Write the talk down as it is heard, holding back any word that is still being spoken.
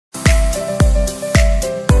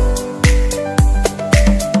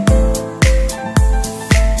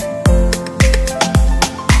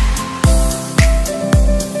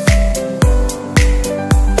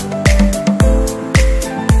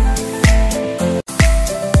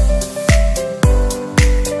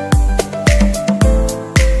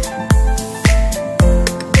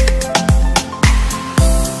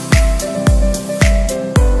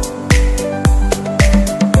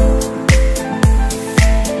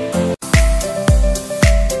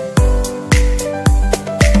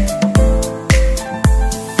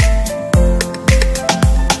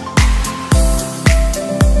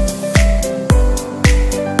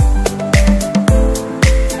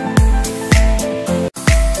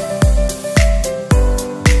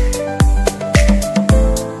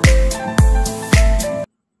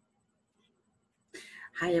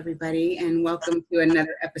everybody, and welcome to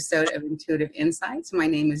another episode of Intuitive Insights. My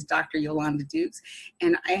name is Dr. Yolanda Dukes,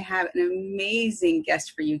 and I have an amazing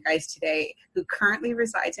guest for you guys today who currently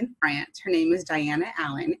resides in France. Her name is Diana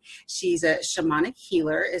Allen. She's a shamanic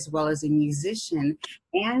healer as well as a musician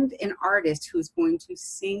and an artist who's going to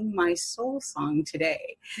sing my soul song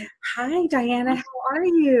today. Hi, Diana. How are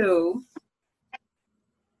you?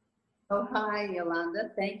 Oh, hi,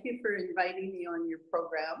 Yolanda. Thank you for inviting me on your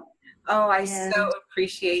program. Oh, I so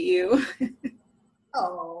appreciate you. Thank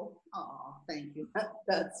you.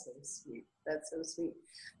 That's so sweet. That's so sweet.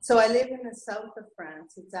 So I live in the south of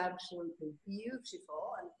France. It's absolutely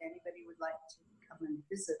beautiful. And if anybody would like to come and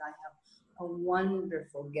visit, I have a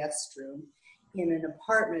wonderful guest room in an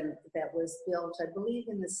apartment that was built, I believe,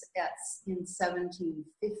 in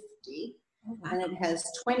 1750. Oh, wow. And it has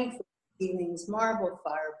 24 ceilings, marble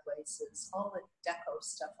fireplaces, all the deco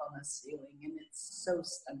stuff on the ceiling, and it's so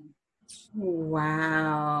stunning.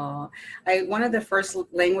 Wow. One of the first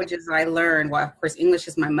languages I learned, well, of course, English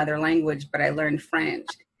is my mother language, but I learned French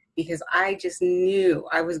because I just knew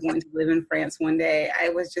I was going to live in France one day. I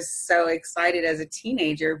was just so excited as a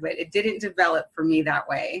teenager, but it didn't develop for me that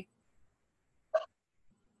way.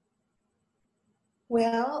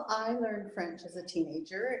 Well, I learned French as a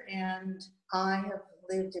teenager, and I have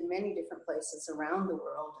lived in many different places around the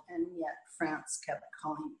world, and yet France kept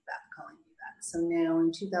calling me back. So now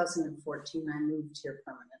in 2014, I moved here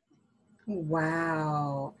permanently.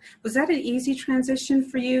 Wow. Was that an easy transition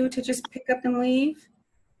for you to just pick up and leave?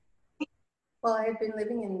 Well, I had been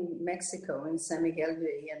living in Mexico, in San Miguel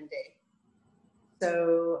de Allende.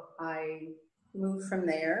 So I moved from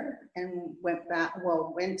there and went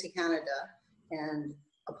to Canada and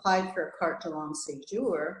applied for a carte de long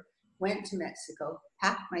séjour, went to Mexico,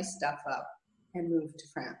 packed my stuff up, and moved to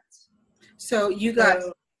France. So you got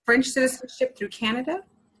French citizenship through Canada?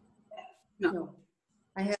 No.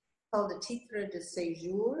 I have called a titre de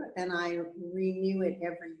séjour, and I renew it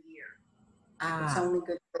every year. It's only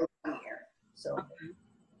good for 1 year. So. Okay.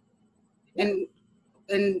 Yeah.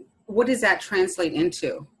 And what does that translate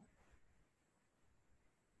into?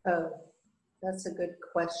 Oh, that's a good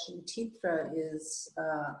question. Titre is,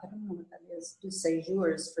 I don't know what that is. De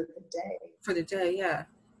séjour is for the day. For the day, yeah.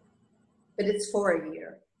 But it's for a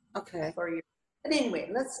year. Okay. For a year. But anyway,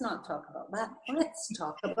 let's not talk about that. Let's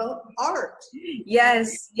talk about art.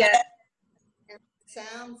 Yes, yes. And the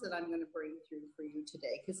sounds that I'm going to bring through for you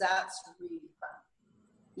today, because that's really fun.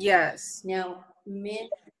 Yes. Now,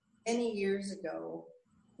 many years ago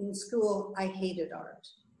in school, I hated art.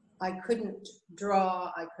 I couldn't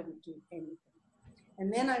draw. I couldn't do anything.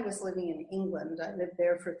 And then I was living in England. I lived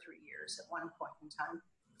there for 3 years at one point in time,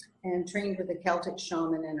 and trained with a Celtic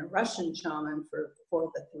shaman and a Russian shaman for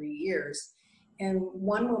the 3 years. And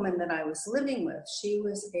one woman that I was living with, she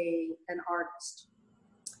was an artist.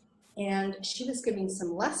 And she was giving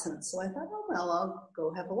some lessons. So I thought, oh, well, I'll go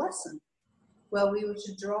have a lesson. Well, we were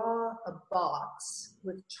to draw a box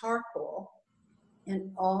with charcoal.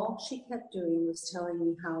 And all she kept doing was telling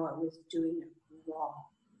me how I was doing it wrong.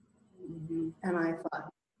 Mm-hmm. And I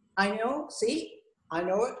thought, I know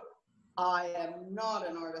it. I am not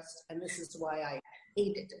an artist, and this is why I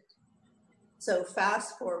hated it. So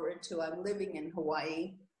fast forward to I'm living in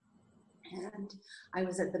Hawaii, and I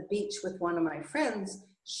was at the beach with one of my friends.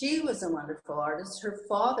 She was a wonderful artist. Her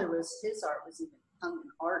father his art was even hung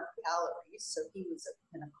in art galleries, so he was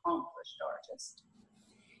an accomplished artist.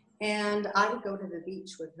 And I would go to the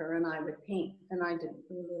beach with her, and I would paint, and I didn't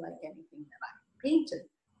really like anything that I painted.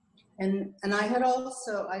 And I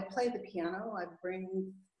play the piano. I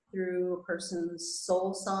bring through a person's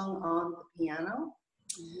soul song on the piano.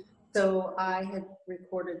 Mm-hmm. So I had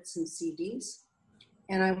recorded some CDs,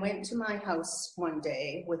 and I went to my house one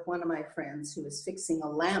day with one of my friends who was fixing a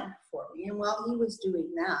lamp for me. And while he was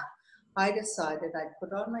doing that, I decided I'd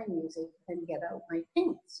put on my music and get out my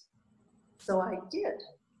paints. So I did.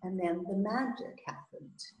 And then the magic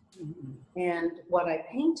happened. Mm-hmm. And what I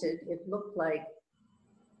painted, it looked like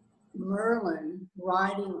Merlin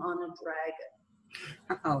riding on a dragon.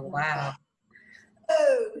 Oh, wow.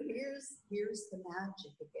 Oh, here's the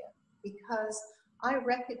magic again, because I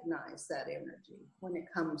recognize that energy when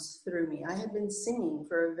it comes through me. I have been singing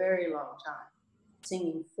for a very long time,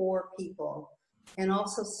 singing for people, and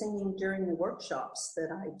also singing during the workshops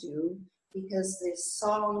that I do, because the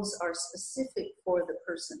songs are specific for the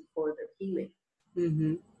person, for their healing.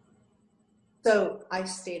 Mm-hmm. So I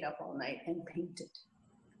stayed up all night and painted.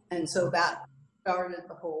 And so that started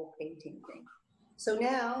the whole painting thing. So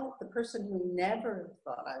now, the person who never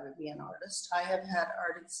thought I would be an artist, I have had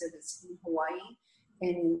art exhibits in Hawaii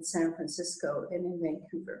and in San Francisco and in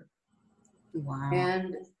Vancouver. Wow.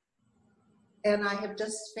 And And I have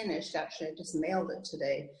just finished, actually, I just mailed it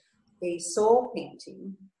today, a soul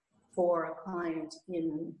painting for a client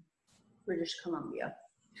in British Columbia.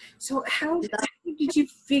 So how did you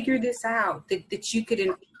figure this out, that you could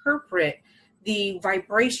interpret the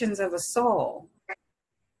vibrations of a soul?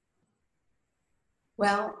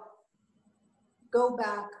 Well, go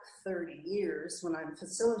back 30 years when I'm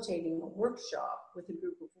facilitating a workshop with a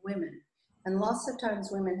group of women. And lots of times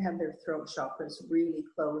women have their throat chakras really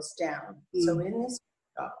closed down. So in this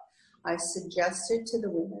workshop, I suggested to the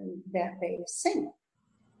women that they sing.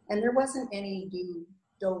 And there wasn't any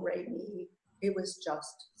do, re, mi. It was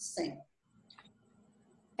just sing.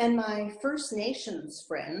 And my First Nations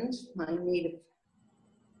friend, my Native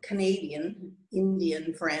Canadian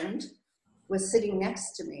Indian friend, was sitting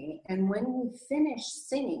next to me. And when we finished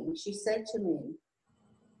singing, she said to me,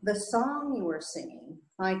 the song you were singing,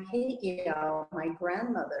 my Keikiao, my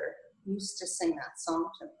grandmother, used to sing that song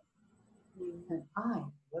to me. And I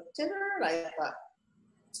looked at her and I thought,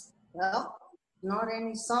 well, not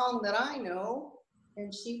any song that I know.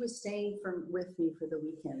 And she was staying with me for the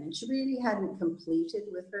weekend. And she really hadn't completed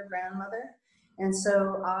with her grandmother. And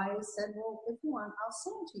so I said, well, if you want, I'll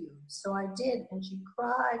sing to you. So I did. And she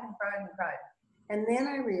cried and cried and cried. And then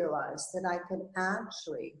I realized that I could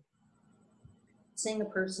actually sing a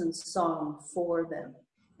person's song for them.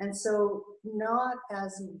 And so not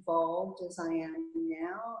as evolved as I am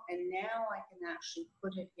now, and now I can actually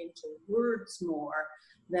put it into words more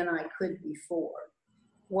than I could before.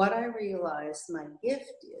 What I realized my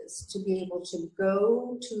gift is to be able to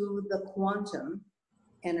go to the quantum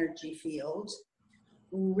energy field,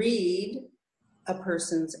 read a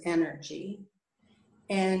person's energy,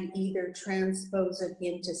 and either transpose it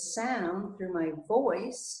into sound through my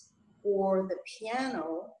voice or the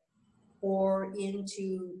piano or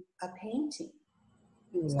into a painting.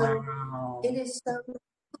 Wow. So it is so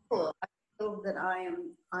cool. I feel that I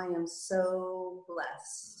am so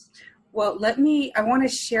blessed. Well, I want to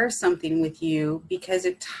share something with you because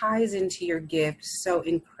it ties into your gift so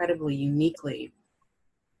incredibly uniquely.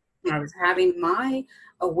 When I was having my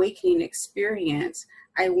awakening experience,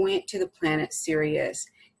 I went to the planet Sirius,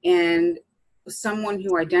 and someone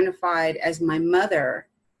who identified as my mother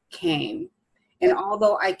came. And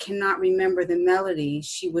although I cannot remember the melody,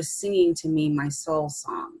 she was singing to me my soul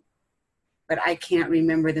song. But I can't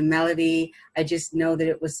remember the melody. I just know that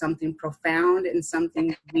it was something profound and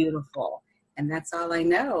something beautiful. And that's all I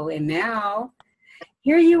know. And now,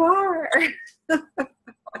 here you are.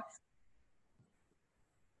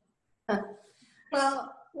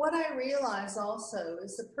 Well, what I realize also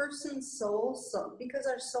is the person's soul, because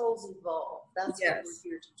our souls evolve. That's what we're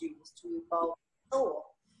here to do, is to evolve the soul.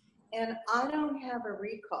 And I don't have a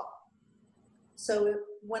recall. So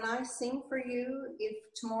when I sing for you, if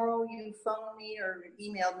tomorrow you phone me or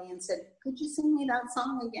emailed me and said, could you sing me that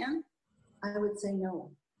song again? I would say no.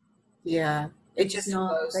 Yeah. It's just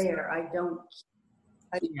not there. I don't.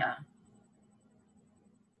 Yeah.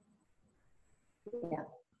 Yeah.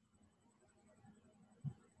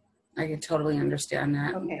 I can totally understand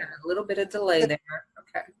that. Okay. A little bit of delay there.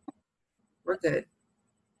 Okay. We're good.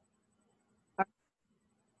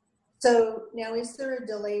 So now, is there a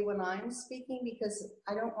delay when I'm speaking? Because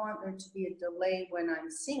I don't want there to be a delay when I'm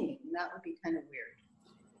singing. That would be kind of weird.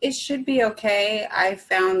 It should be okay. I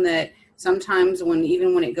found that sometimes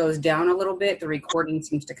even when it goes down a little bit, the recording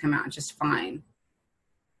seems to come out just fine.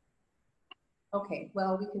 Okay,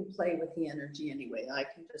 well, we can play with the energy anyway. I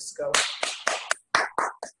can just go.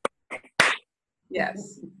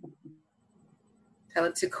 Yes. Tell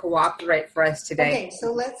it to cooperate for us today. Okay,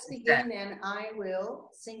 so let's begin then. I will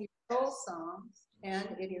sing your whole song, and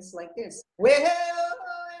it is like this.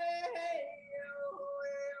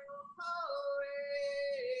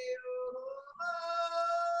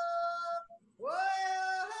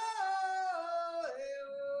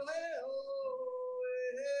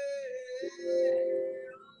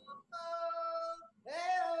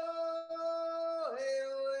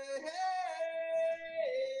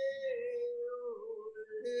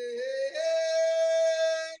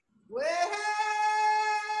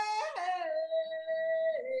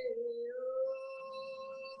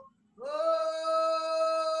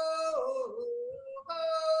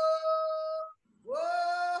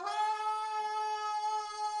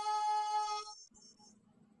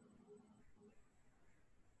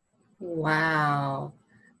 Wow.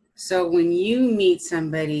 So when you meet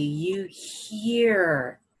somebody, you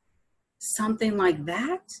hear something like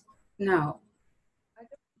that? No. I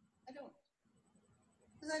don't.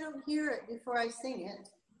 Because I don't hear it before I sing it.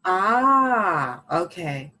 Ah,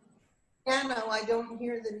 okay. Piano, I don't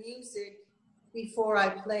hear the music before I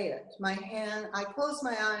play it. I close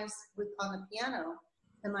my eyes on the piano,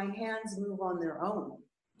 and my hands move on their own.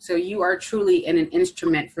 So you are truly an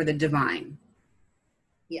instrument for the divine.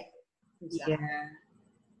 Yeah, exactly. Yeah,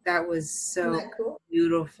 that was so Isn't that cool?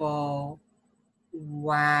 beautiful.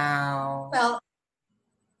 Wow. Well,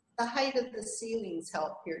 the height of the ceilings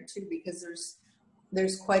help here too, because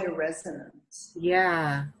there's quite a resonance.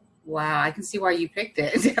 Yeah. Wow. I can see why you picked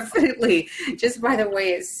it. Definitely. Just by the way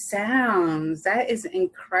it sounds. That is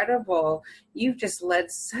incredible. You've just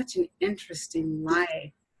led such an interesting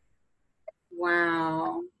life.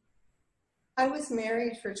 Wow. I was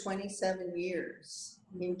married for 27 years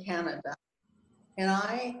in Canada. And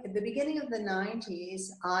at the beginning of the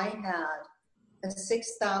 90s, I had a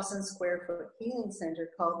 6,000 square foot healing center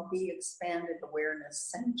called the Expanded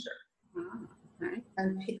Awareness Center. Oh, right.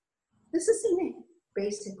 And this is in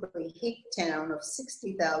basically hick town of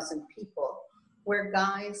 60,000 people, where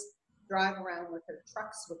guys drive around with their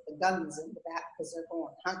trucks with the guns in the back because they're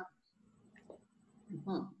going hunting.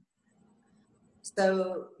 Mm-hmm.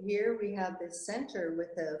 So here we have this center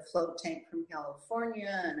with a float tank from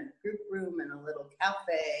California and a group room and a little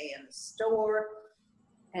cafe and a store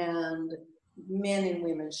and men and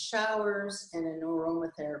women's showers and an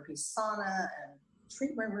aromatherapy sauna and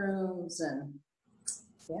treatment rooms and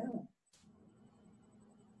yeah.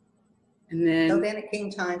 And then, so then it came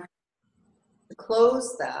time to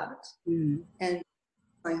close that and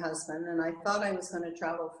my husband, and I thought I was going to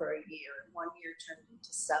travel for a year, and 1 year turned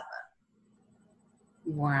into 7.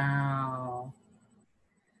 Wow.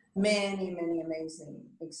 Many, many amazing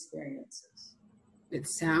experiences. It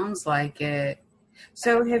sounds like it.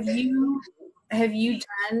 So have you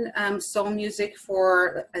done soul music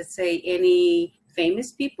for, let's say, any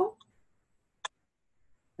famous people?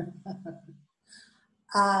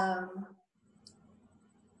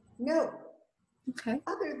 No. Okay.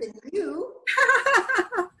 Other than you.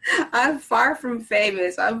 I'm far from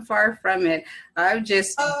famous. I'm far from it. I'm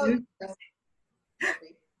just doing something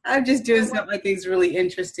I think is really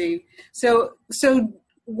interesting. So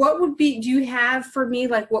what would be, do you have for me,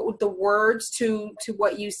 like what would the words to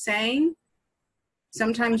what you sang?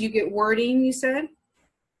 Sometimes you get wording, you said?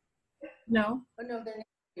 No? Oh, no, they're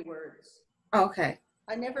not words. Oh, okay.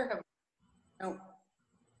 I never have, no.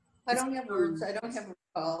 I don't have words. I don't have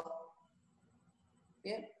recall.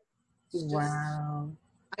 Yeah. Wow.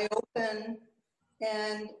 I open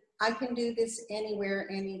and I can do this anywhere,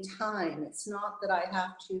 anytime. It's not that I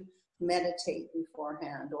have to meditate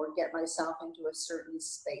beforehand or get myself into a certain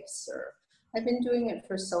space. Or I've been doing it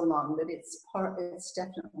for so long that it's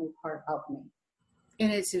definitely part of me.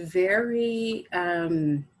 And it's very,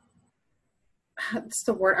 what's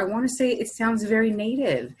the word? I want to say it sounds very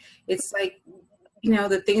native. It's like,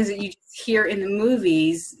 the things that you just hear in the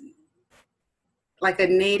movies, like a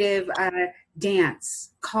native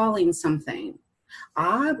dance, calling something.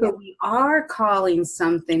 But we are calling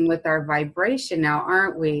something with our vibration now,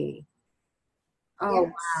 aren't we? Oh,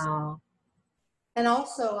 yes. Wow. And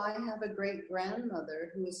also, I have a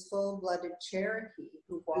great-grandmother who is full-blooded Cherokee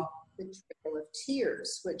who walked the Trail of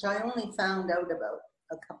Tears, which I only found out about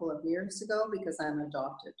a couple of years ago because I'm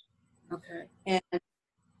adopted. Okay. And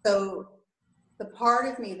so the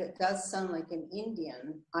part of me that does sound like an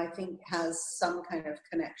Indian, I think has some kind of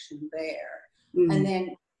connection there. Mm-hmm. And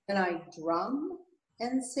then when I drum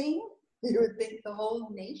and sing, you would think the whole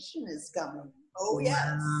nation is coming. Oh,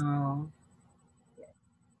 yes. Wow.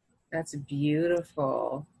 That's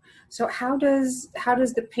beautiful. So how does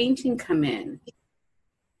the painting come in?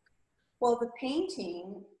 Well, the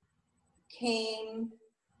painting came,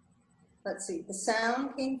 let's see, the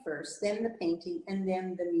sound came first, then the painting, and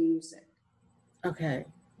then the music. Okay.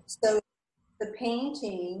 So the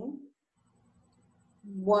painting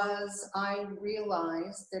was, I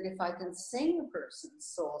realized that if I can sing a person's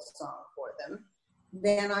soul song for them,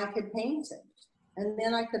 then I could paint it. And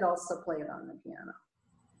then I could also play it on the piano.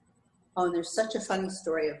 Oh, and there's such a funny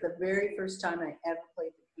story of the very first time I ever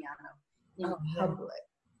played the piano in public.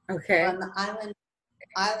 Okay. On the island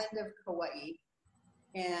of Kauai.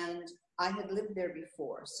 And I had lived there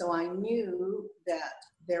before. So I knew that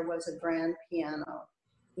there was a grand piano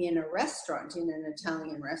in a restaurant, in an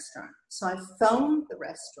Italian restaurant. So I phoned the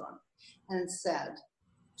restaurant and said,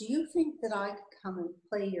 do you think that I could come and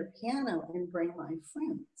play your piano and bring my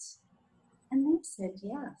friends? And they said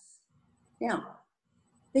yes. Now,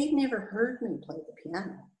 they'd never heard me play the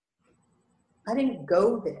piano. I didn't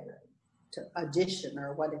go there to audition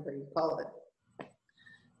or whatever you call it.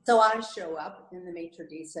 So I show up and the maitre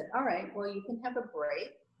d' said, all right, well, you can have a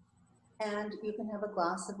break and you can have a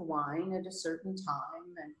glass of wine at a certain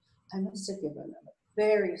time. And I must have given him a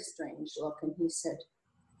very strange look. And he said,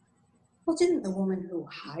 well, didn't the woman who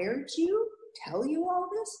hired you tell you all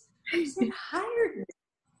this? I said, hired me?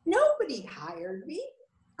 Nobody hired me.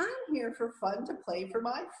 I'm here for fun to play for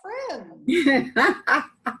my friends.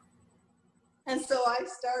 And so I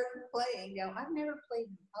started playing. Now, I've never played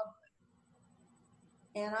in public.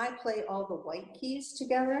 And I play all the white keys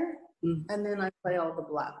together, and then I play all the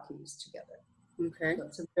black keys together. Okay. So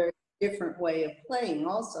it's a very different way of playing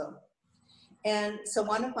also. And so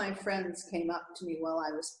one of my friends came up to me while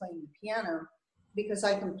I was playing the piano, because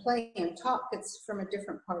I can play and talk. It's from a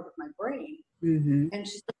different part of my brain. Mm-hmm. And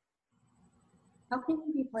she said, how can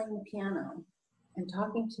you be playing the piano and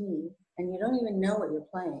talking to me, and you don't even know what you're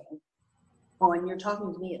playing? Oh, and you're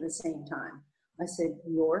talking to me at the same time. I said,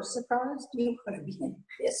 you're surprised? You want to be in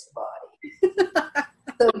this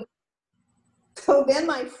body. So then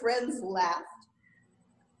my friends laughed.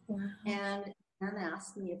 Wow. And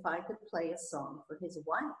asked me if I could play a song for his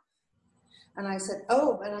wife. And I said,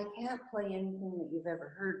 oh, but I can't play anything that you've ever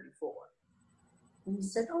heard before. And he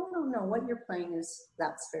said, oh, no, what you're playing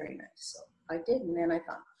that's very nice. So I did, and then I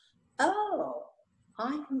thought, oh,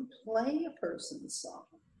 I can play a person's song.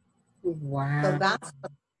 Wow. So that's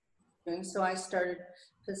what I'm doing. So I started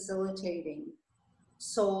facilitating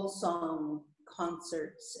soul song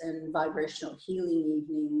concerts and vibrational healing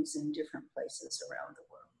evenings in different places around the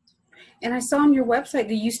world. And I saw on your website,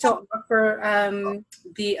 do you still offer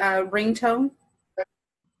the ringtone?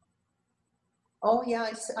 Oh, yeah,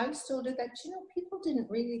 I still do that. You know, people didn't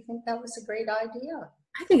really think that was a great idea.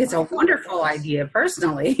 I think it's a wonderful idea,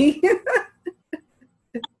 personally.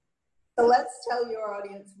 So let's tell your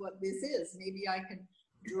audience what this is. Maybe I can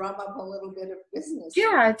drum up a little bit of business.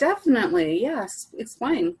 Yeah, definitely. Yes,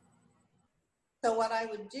 explain. So what I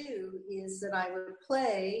would do is that I would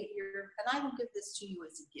play and I will give this to you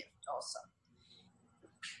as a gift also.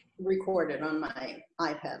 Record it on my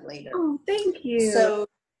iPad later. Oh, thank you. So,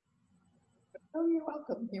 oh, you're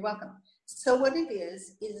welcome. You're welcome. So what it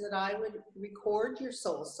is that I would record your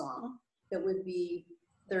soul song that would be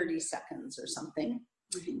 30 seconds or something,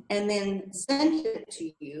 and then send it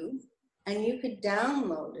to you, and you could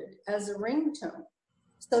download it as a ringtone.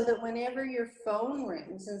 So that whenever your phone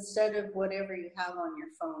rings, instead of whatever you have on your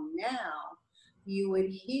phone now, you would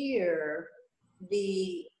hear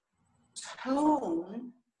the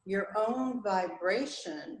tone, your own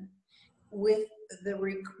vibration, with the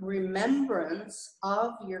remembrance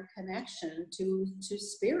of your connection to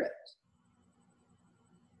spirit.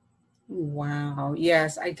 Wow.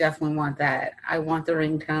 Yes, I definitely want that. I want the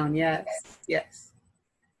ringtone. Yes. Yes.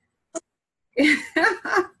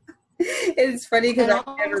 It's funny because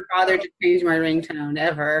I've never bothered to change my ringtone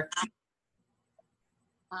ever.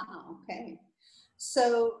 Okay.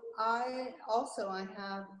 So I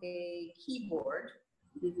have a keyboard.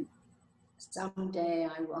 Mm-hmm. Someday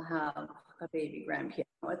I will have a baby grand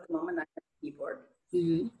piano. At the moment I have a keyboard.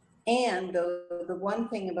 Mm-hmm. And the one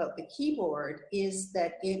thing about the keyboard is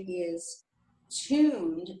that it is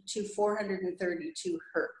tuned to 432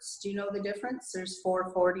 hertz. Do you know the difference? There's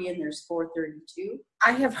 440 and there's 432.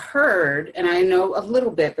 I have heard, and I know a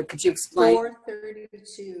little bit, but could you explain?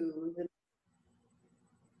 432.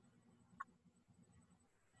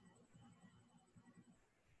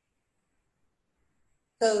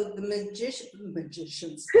 So the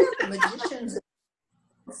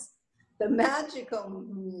the magical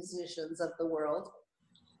musicians of the world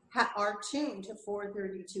are tuned to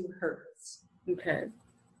 432 hertz. Okay.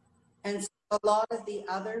 And so a lot of the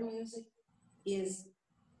other music is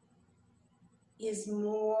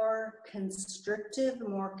more constrictive,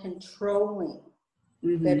 more controlling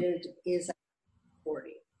than it is at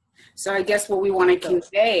 40. So I guess what we want to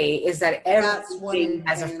convey is that everything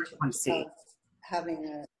has a frequency.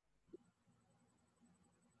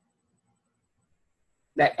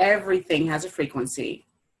 That everything has a frequency.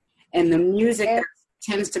 And the music that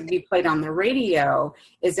tends to be played on the radio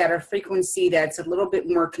is at a frequency that's a little bit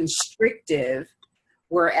more constrictive,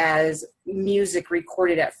 whereas music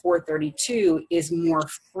recorded at 432 is more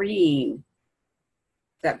freeing.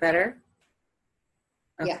 Is that better?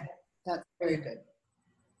 Okay. Yeah, that's very good.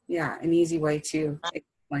 Yeah, an easy way to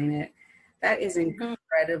explain it. That is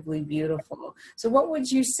incredibly beautiful. So what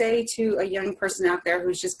would you say to a young person out there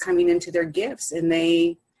who's just coming into their gifts and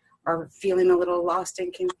they are feeling a little lost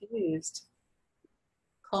and confused?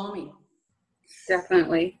 Call me.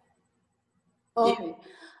 Definitely. Call me.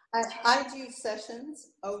 I do sessions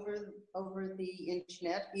over the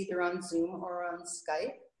internet, either on Zoom or on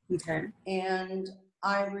Skype. Okay. And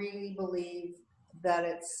I really believe that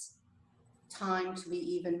it's time to be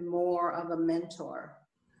even more of a mentor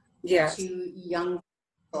to young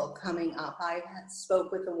people coming up. I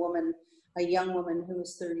spoke with a young woman who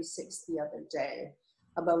was 36 the other day,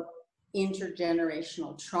 about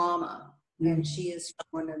intergenerational trauma. And she is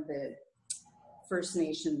from one of the First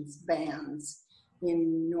Nations bands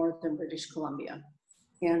in northern British Columbia.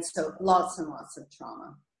 And so lots and lots of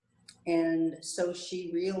trauma. And so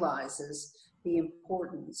she realizes the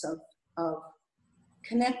importance of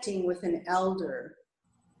connecting with an elder.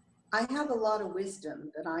 I have a lot of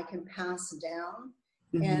wisdom that I can pass down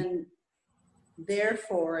and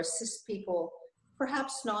therefore assist people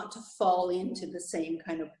perhaps not to fall into the same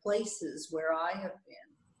kind of places where I have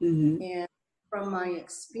been. And from my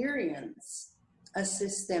experience,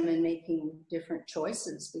 assist them in making different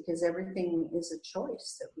choices, because everything is a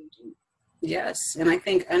choice that we do. Yes. And I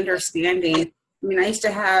think understanding, I mean, I used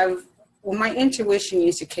to have, well, my intuition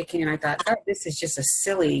used to kick in. I thought, oh, this is just a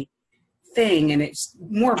silly thing. And it's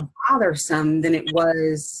more bothersome than it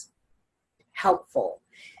was helpful,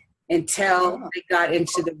 until I got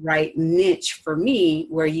into the right niche for me,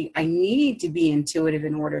 where I need to be intuitive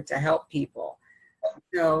in order to help people.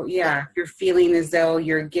 So yeah, if you're feeling as though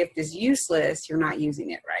your gift is useless, you're not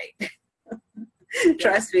using it right.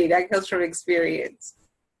 Trust me, that comes from experience.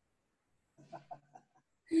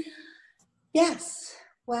 Yes.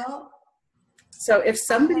 Well, so if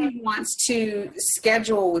somebody wants to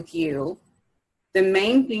schedule with you, the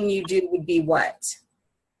main thing you do would be what?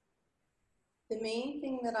 The main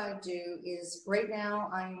thing that I do is, right now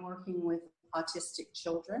I'm working with autistic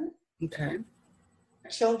children. Okay.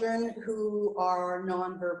 Children who are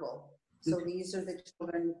nonverbal. So these are the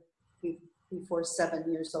children before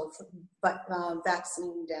 7 years old, but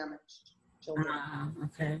vaccine damaged children.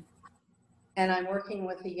 Okay. And I'm working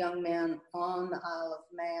with a young man on the Isle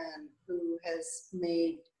of Man who has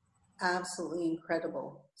made absolutely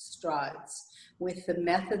incredible strides with the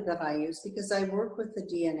method that I use, because I work with the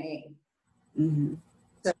DNA.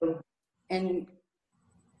 So, and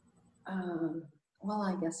well,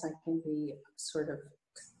 I guess I can be sort of,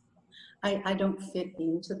 I don't fit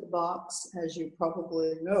into the box, as you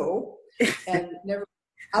probably know, and never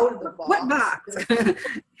out of the box. What box?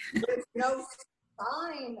 There's no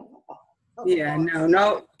sign. Yeah,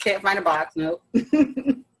 no, can't find a box, no.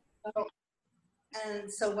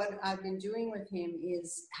 And so what I've been doing with him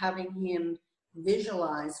is having him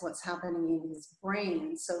visualize what's happening in his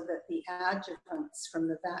brain so that the adjuvants from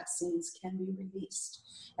the vaccines can be released.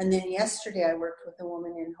 And then yesterday I worked with a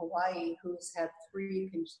woman in Hawaii who's had 3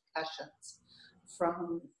 concussions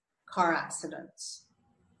from car accidents.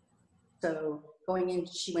 So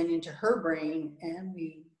she went into her brain and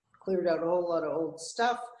we cleared out a whole lot of old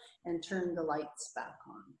stuff and turned the lights back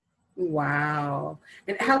on. Wow.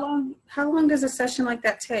 And how long does a session like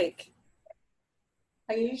that take?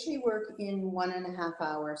 I usually work in 1.5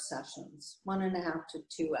 hour sessions, 1.5 to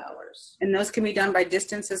 2 hours. And those can be done by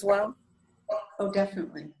distance as well? Oh,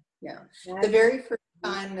 definitely. Yeah. The very first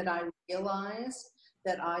time that I realized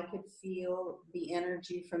that I could feel the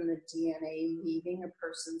energy from the DNA leaving a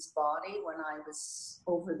person's body when I was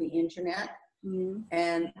over the internet.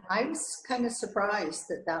 And I was kind of surprised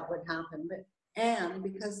that would happen. And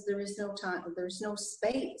because there is no time, there's no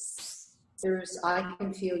space. I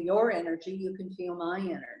can feel your energy, you can feel my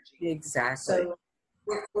energy. Exactly. So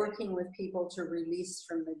working with people to release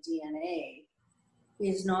from the DNA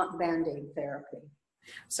is not Band-Aid therapy.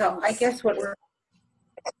 So I guess what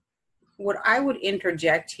I would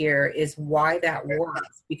interject here is why that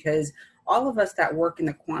works, because all of us that work in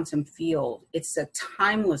the quantum field, it's a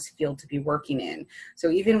timeless field to be working in. So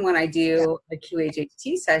even when I do a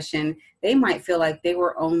QHHT session, they might feel like they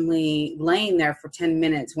were only laying there for 10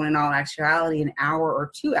 minutes when in all actuality, an hour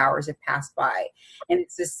or 2 hours have passed by. And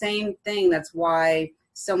it's the same thing. That's why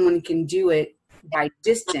someone can do it by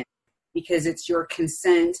distance, because it's your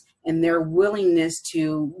consent and their willingness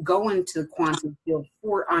to go into the quantum field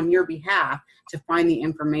on your behalf to find the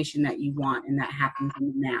information that you want. And that happens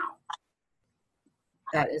now.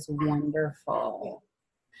 That is wonderful.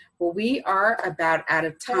 Well, we are about out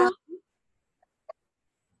of time.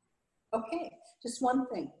 Okay, just one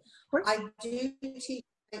thing. I do teach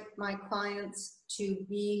my clients to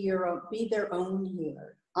be their own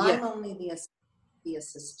healer. I'm only the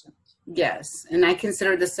assistant. Yes, and I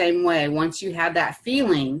consider the same way. Once you have that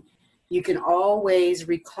feeling, you can always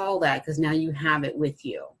recall that, because now you have it with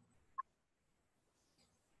you.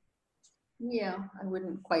 Yeah, I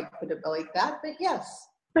wouldn't quite put it like that, but yes.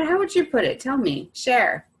 But how would you put it? Tell me.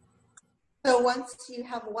 Share. So once you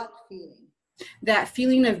have what feeling? That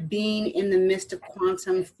feeling of being in the midst of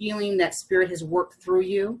quantum, feeling that spirit has worked through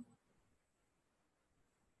you.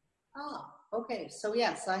 Ah, okay. So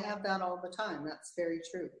yes, I have that all the time. That's very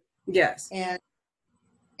true. Yes.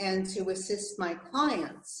 And to assist my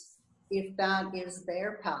clients, if that is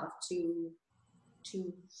their path, to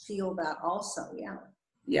feel that also, yeah.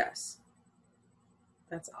 Yes.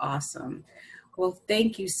 That's awesome. Well,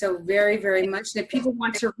 thank you so very, very much. And if people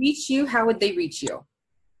want to reach you, how would they reach you?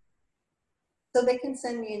 So they can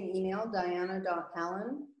send me an email,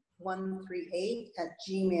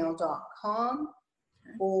 diana.allen138@gmail.com,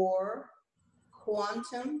 or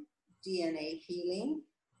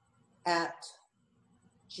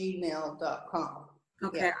quantumdnahealing@gmail.com.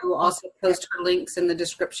 Okay, Yeah. I will also post her links in the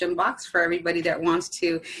description box for everybody that wants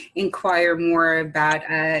to inquire more about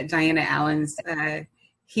Diana Allen's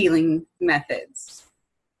healing methods.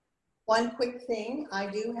 One quick thing, I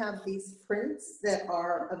do have these prints that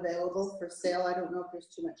are available for sale. I don't know if there's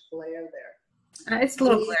too much glare there. It's a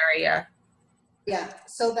little glary, yeah. Yeah,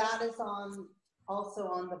 so that is also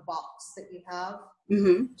on the box that you have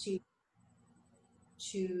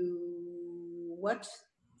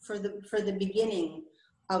for the beginning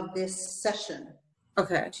of this session.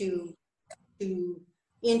 Okay. To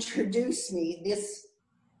introduce me, this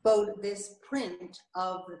print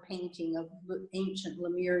of the painting of ancient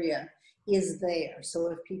Lemuria is there. So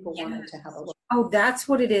if people wanted to have a look. Oh, that's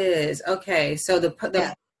what it is. Okay, so the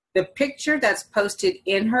picture that's posted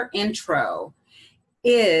in her intro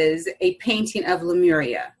is a painting of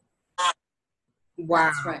Lemuria.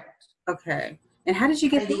 Wow. That's right. Okay. And how did you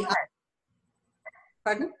get that?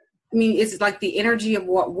 Pardon? I mean, is it like the energy of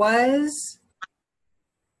what was?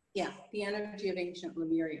 Yeah, the energy of ancient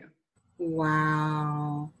Lemuria.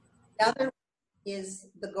 Wow. The other is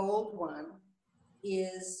the gold one,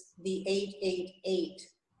 is the 888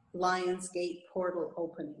 Lionsgate portal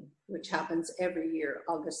opening, which happens every year,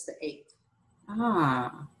 August the 8th.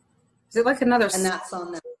 Ah. Is it like another? And that's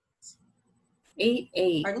on that.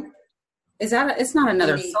 8-8. Pardon? Is that it's not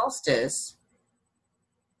another 8-8. Solstice?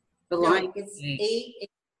 The no, line. It's 8-8.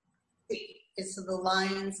 It's the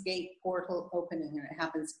Lionsgate portal opening, and it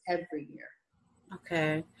happens every year.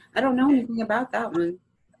 Okay. I don't know anything about that one.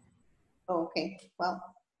 Oh, okay.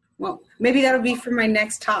 Well, maybe that'll be for my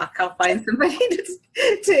next talk. I'll find somebody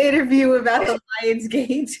to interview about the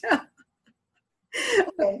Lionsgate.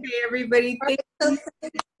 Okay, everybody. Thank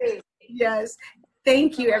you. Yes.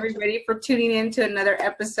 Thank you, everybody, for tuning in to another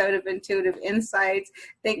episode of Intuitive Insights.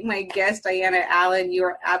 Thank my guest, Diana Allen. You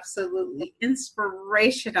are absolutely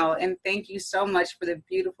inspirational, and thank you so much for the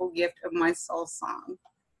beautiful gift of my soul song.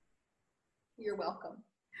 You're welcome.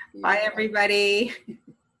 Bye, everybody.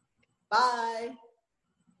 Bye.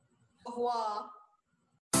 Au revoir.